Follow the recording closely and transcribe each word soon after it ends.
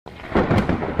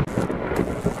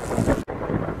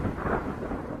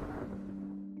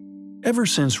Ever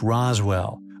since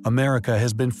Roswell, America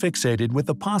has been fixated with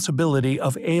the possibility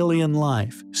of alien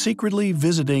life secretly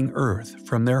visiting Earth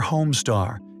from their home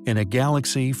star in a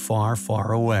galaxy far,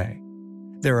 far away.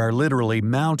 There are literally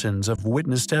mountains of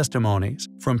witness testimonies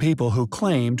from people who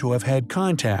claim to have had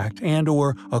contact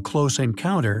and/or a close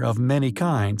encounter of many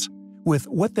kinds with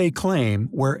what they claim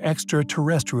were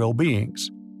extraterrestrial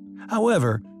beings.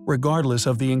 However, regardless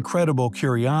of the incredible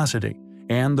curiosity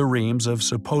and the reams of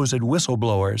supposed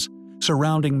whistleblowers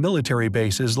surrounding military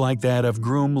bases like that of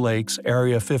Groom Lake's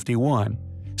Area 51,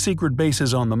 secret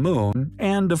bases on the Moon,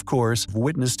 and of course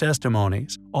witness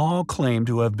testimonies, all claim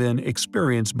to have been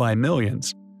experienced by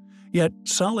millions. Yet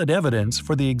solid evidence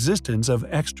for the existence of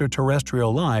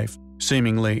extraterrestrial life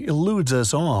seemingly eludes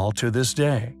us all to this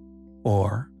day.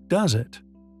 Or does it?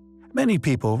 Many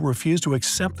people refuse to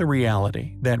accept the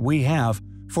reality that we have,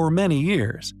 for many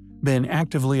years, been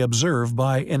actively observed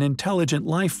by an intelligent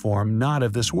life form not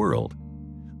of this world.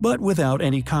 But without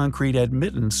any concrete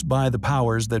admittance by the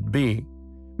powers that be,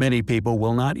 many people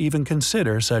will not even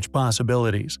consider such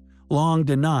possibilities, long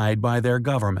denied by their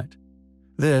government.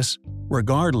 This,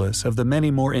 regardless of the many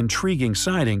more intriguing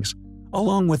sightings,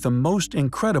 along with the most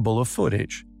incredible of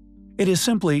footage. It is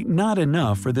simply not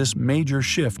enough for this major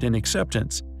shift in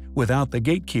acceptance without the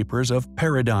gatekeepers of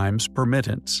paradigm's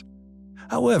permittance.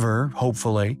 However,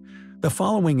 hopefully, the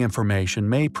following information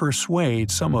may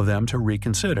persuade some of them to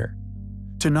reconsider.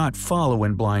 To not follow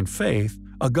in blind faith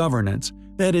a governance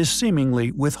that is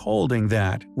seemingly withholding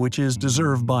that which is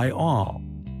deserved by all,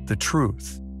 the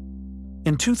truth.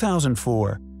 In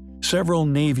 2004, several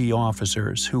Navy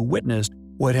officers who witnessed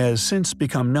what has since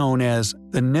become known as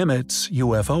the Nimitz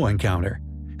UFO encounter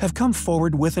have come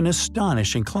forward with an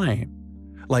astonishing claim.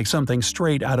 Like something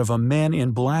straight out of a Men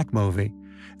in Black movie,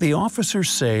 the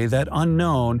officers say that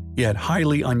unknown, yet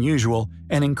highly unusual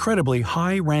and incredibly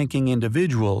high-ranking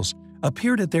individuals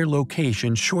appeared at their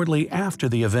location shortly after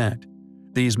the event.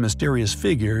 These mysterious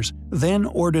figures then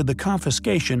ordered the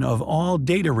confiscation of all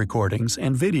data recordings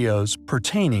and videos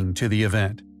pertaining to the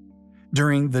event.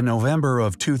 During the November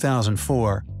of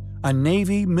 2004, a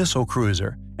Navy missile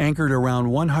cruiser anchored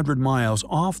around 100 miles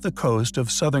off the coast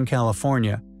of Southern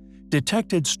California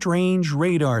detected strange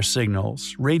radar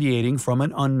signals radiating from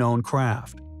an unknown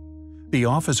craft. The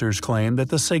officers claimed that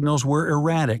the signals were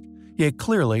erratic, yet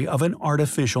clearly of an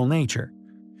artificial nature.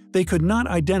 They could not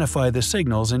identify the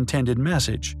signal's intended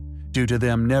message, due to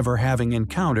them never having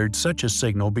encountered such a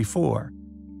signal before.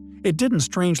 It didn't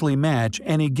strangely match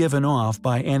any given off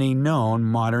by any known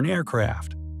modern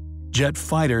aircraft. Jet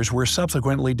fighters were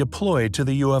subsequently deployed to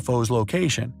the UFO's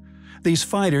location. These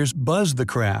fighters buzzed the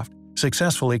craft,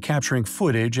 successfully capturing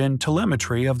footage and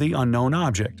telemetry of the unknown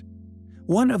object.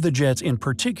 One of the jets in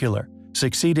particular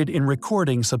succeeded in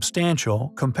recording substantial,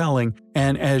 compelling,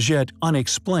 and as yet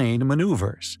unexplained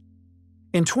maneuvers.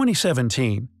 In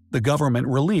 2017, the government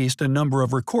released a number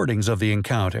of recordings of the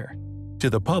encounter. To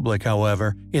the public,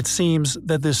 however, it seems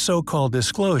that this so-called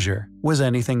disclosure was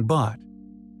anything but.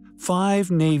 5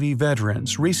 Navy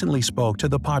veterans recently spoke to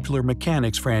the popular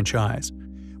Mechanics franchise,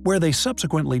 where they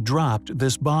subsequently dropped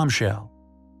this bombshell.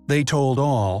 They told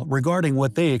all regarding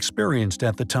what they experienced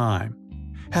at the time.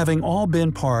 Having all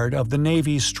been part of the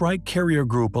Navy's Strike Carrier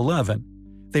Group 11,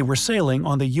 they were sailing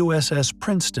on the USS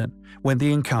Princeton when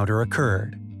the encounter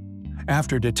occurred.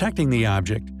 After detecting the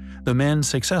object, the men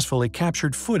successfully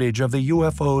captured footage of the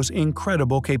UFO's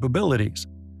incredible capabilities.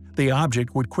 The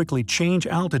object would quickly change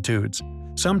altitudes,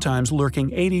 sometimes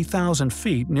lurking 80,000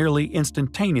 feet nearly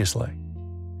instantaneously.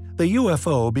 The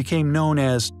UFO became known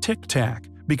as Tic Tac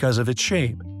because of its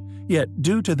shape. Yet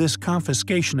due to this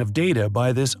confiscation of data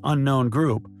by this unknown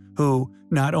group, who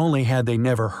not only had they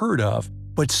never heard of,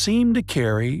 but seemed to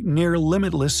carry near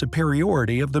limitless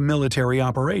superiority of the military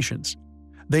operations,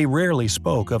 they rarely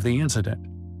spoke of the incident.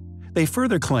 They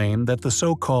further claimed that the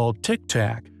so-called Tic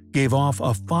Tac gave off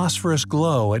a phosphorus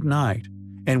glow at night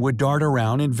and would dart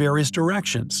around in various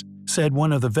directions, said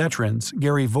one of the veterans,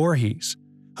 Gary Voorhees,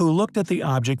 who looked at the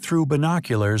object through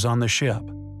binoculars on the ship.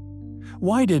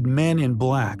 Why did Men in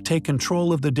Black take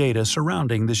control of the data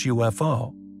surrounding this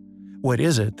UFO? What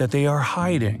is it that they are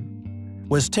hiding?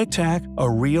 Was Tic Tac a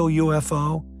real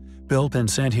UFO, built and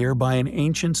sent here by an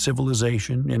ancient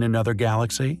civilization in another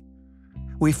galaxy?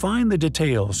 We find the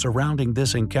details surrounding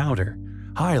this encounter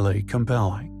highly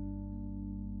compelling.